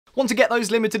Want to get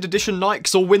those limited edition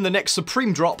Nikes or win the next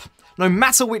Supreme drop? No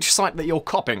matter which site that you're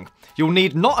copying, you'll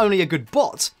need not only a good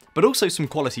bot, but also some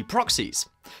quality proxies.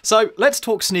 So let's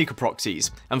talk sneaker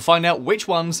proxies and find out which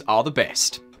ones are the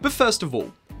best. But first of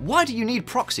all, why do you need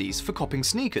proxies for copying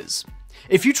sneakers?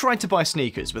 If you try to buy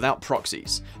sneakers without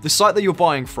proxies, the site that you're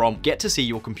buying from get to see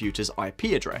your computer's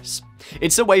IP address.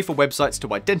 It's a way for websites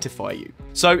to identify you.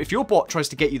 So if your bot tries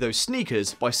to get you those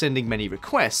sneakers by sending many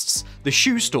requests, the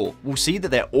shoe store will see that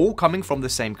they're all coming from the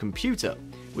same computer,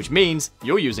 which means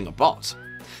you're using a bot.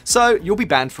 So you'll be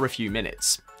banned for a few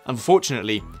minutes.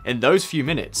 Unfortunately, in those few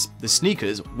minutes, the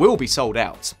sneakers will be sold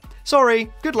out.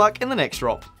 Sorry, good luck in the next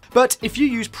drop. But if you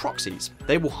use proxies,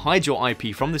 they will hide your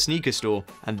IP from the sneaker store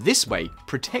and this way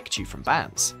protect you from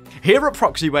bans. Here at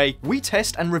Proxyway, we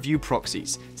test and review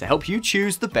proxies to help you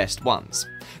choose the best ones.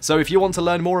 So if you want to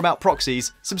learn more about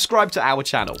proxies, subscribe to our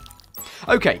channel.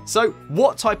 Okay, so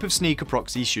what type of sneaker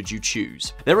proxy should you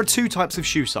choose? There are two types of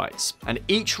shoe sites, and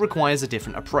each requires a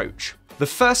different approach. The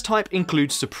first type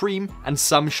includes Supreme and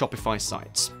some Shopify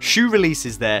sites. Shoe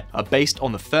releases there are based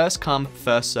on the first come,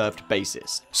 first served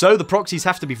basis. So the proxies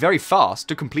have to be very fast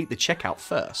to complete the checkout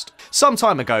first. Some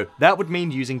time ago, that would mean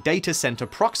using Datacenter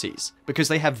proxies, because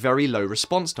they have very low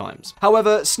response times.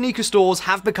 However, sneaker stores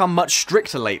have become much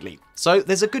stricter lately, so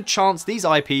there's a good chance these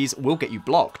IPs will get you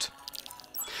blocked.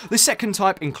 The second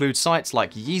type includes sites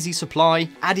like Yeezy Supply,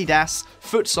 Adidas,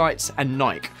 Foot Sites, and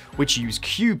Nike, which use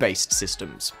queue-based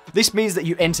systems. This means that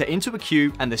you enter into a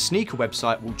queue and the sneaker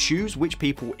website will choose which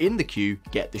people in the queue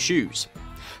get the shoes.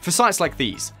 For sites like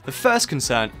these, the first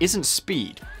concern isn't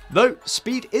speed, though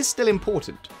speed is still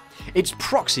important. It's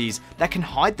proxies that can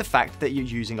hide the fact that you're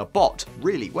using a bot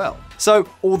really well. So,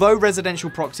 although residential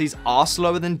proxies are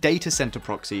slower than data center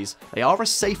proxies, they are a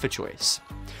safer choice.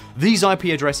 These IP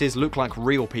addresses look like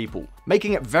real people,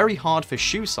 making it very hard for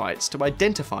shoe sites to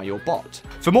identify your bot.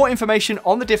 For more information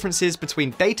on the differences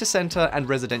between data center and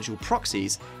residential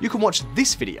proxies, you can watch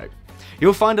this video.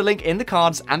 You'll find a link in the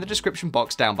cards and the description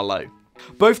box down below.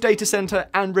 Both data center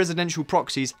and residential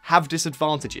proxies have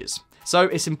disadvantages, so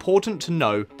it's important to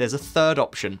know there's a third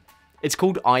option. It's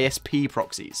called ISP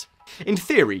proxies. In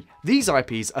theory, these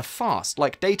IPs are fast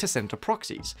like data center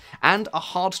proxies, and are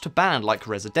hard to ban like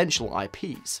residential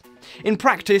IPs. In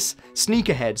practice,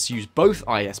 sneakerheads use both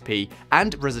ISP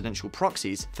and residential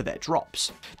proxies for their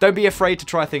drops. Don't be afraid to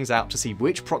try things out to see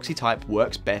which proxy type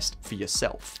works best for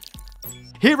yourself.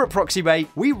 Here at Proxyway,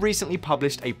 we recently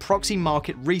published a Proxy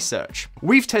Market Research.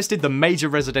 We've tested the major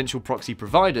residential proxy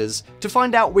providers to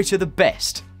find out which are the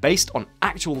best, based on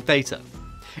actual data.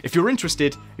 If you're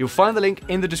interested, you'll find the link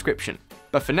in the description.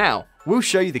 But for now, we'll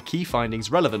show you the key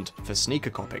findings relevant for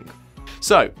sneaker copying.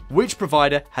 So, which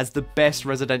provider has the best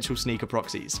residential sneaker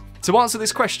proxies? To answer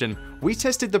this question, we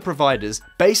tested the providers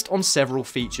based on several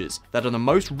features that are the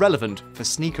most relevant for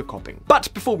sneaker copying.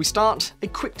 But before we start, a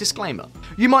quick disclaimer.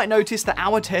 You might notice that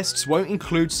our tests won't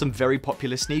include some very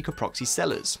popular sneaker proxy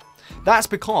sellers. That's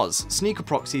because sneaker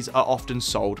proxies are often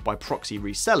sold by proxy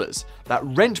resellers that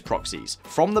rent proxies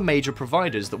from the major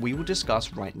providers that we will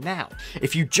discuss right now.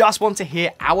 If you just want to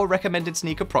hear our recommended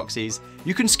sneaker proxies,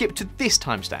 you can skip to this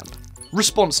timestamp.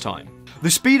 Response time.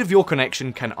 The speed of your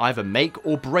connection can either make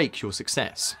or break your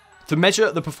success. To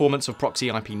measure the performance of proxy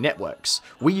IP networks,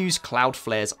 we use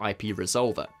Cloudflare's IP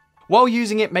resolver. While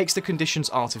using it makes the conditions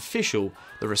artificial,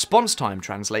 the response time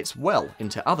translates well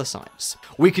into other sites.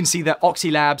 We can see that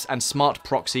Oxylabs and Smart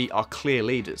Proxy are clear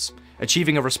leaders.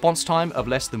 Achieving a response time of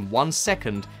less than 1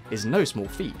 second is no small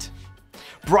feat.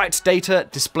 Bright Data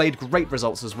displayed great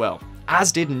results as well,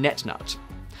 as did NetNut.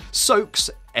 Soaks,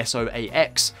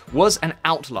 SOAX, was an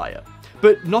outlier,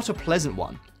 but not a pleasant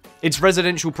one. Its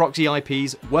residential proxy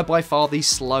IPs were by far the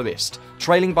slowest,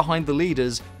 trailing behind the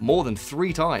leaders more than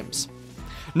 3 times.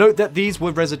 Note that these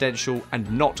were residential and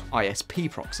not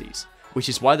ISP proxies, which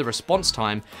is why the response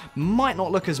time might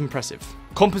not look as impressive.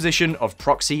 Composition of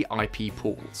proxy IP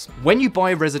pools. When you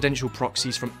buy residential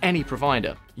proxies from any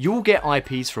provider, you will get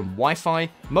IPs from Wi-Fi,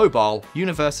 mobile,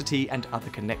 university, and other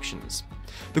connections.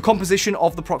 The composition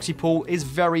of the proxy pool is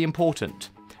very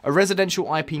important. A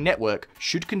residential IP network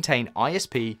should contain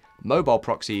ISP, mobile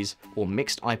proxies, or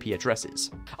mixed IP addresses.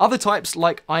 Other types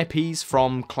like IPs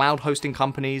from cloud hosting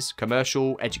companies,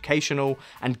 commercial, educational,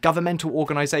 and governmental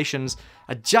organizations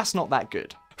are just not that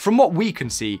good. From what we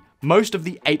can see, most of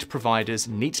the 8 providers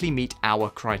neatly meet our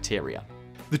criteria.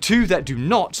 The 2 that do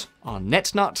not are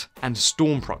NetNut and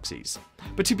Storm proxies.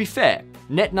 But to be fair,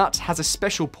 NetNut has a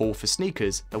special pool for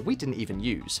sneakers that we didn't even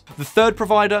use. The third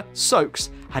provider, Soaks,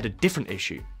 had a different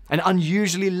issue. An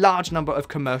unusually large number of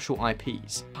commercial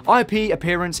IPs. IP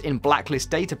appearance in blacklist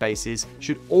databases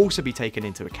should also be taken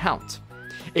into account.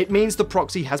 It means the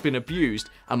proxy has been abused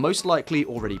and most likely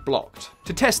already blocked.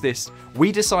 To test this,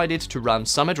 we decided to run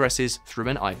some addresses through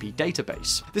an IP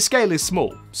database. The scale is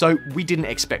small, so we didn't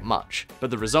expect much, but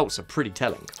the results are pretty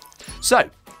telling. So,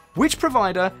 which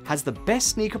provider has the best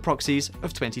sneaker proxies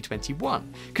of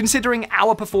 2021? Considering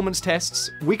our performance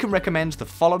tests, we can recommend the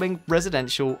following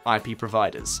residential IP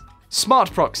providers.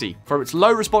 Smart Proxy, for its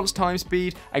low response time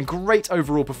speed and great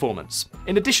overall performance.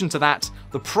 In addition to that,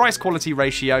 the price-quality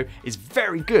ratio is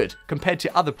very good compared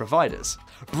to other providers.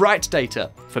 Bright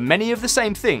Data, for many of the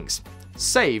same things,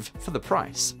 save for the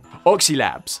price.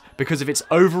 Oxylabs, because of its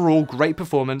overall great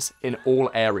performance in all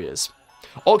areas.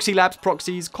 Oxylabs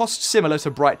proxies cost similar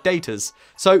to Bright Data's,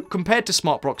 so compared to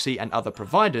Smart Proxy and other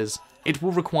providers, it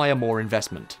will require more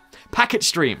investment.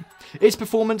 PacketStream, its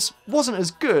performance wasn't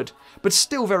as good, but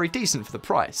still very decent for the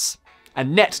price.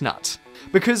 And NetNut,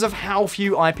 because of how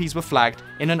few IPs were flagged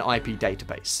in an IP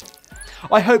database.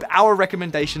 I hope our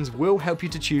recommendations will help you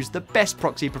to choose the best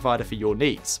proxy provider for your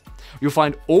needs. You'll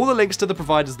find all the links to the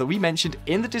providers that we mentioned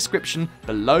in the description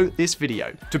below this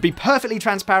video. To be perfectly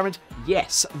transparent,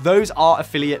 yes, those are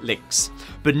affiliate links.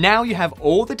 But now you have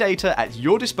all the data at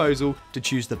your disposal to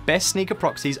choose the best sneaker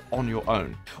proxies on your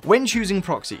own. When choosing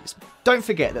proxies, don't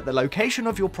forget that the location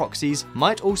of your proxies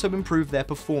might also improve their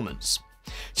performance.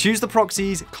 Choose the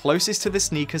proxies closest to the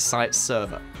sneaker site's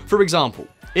server. For example,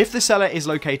 if the seller is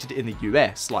located in the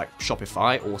US, like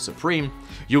Shopify or Supreme,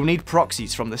 you'll need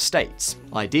proxies from the States,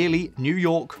 ideally New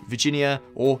York, Virginia,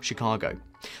 or Chicago.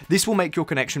 This will make your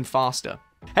connection faster.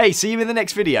 Hey, see you in the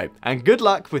next video, and good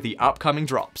luck with the upcoming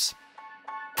drops.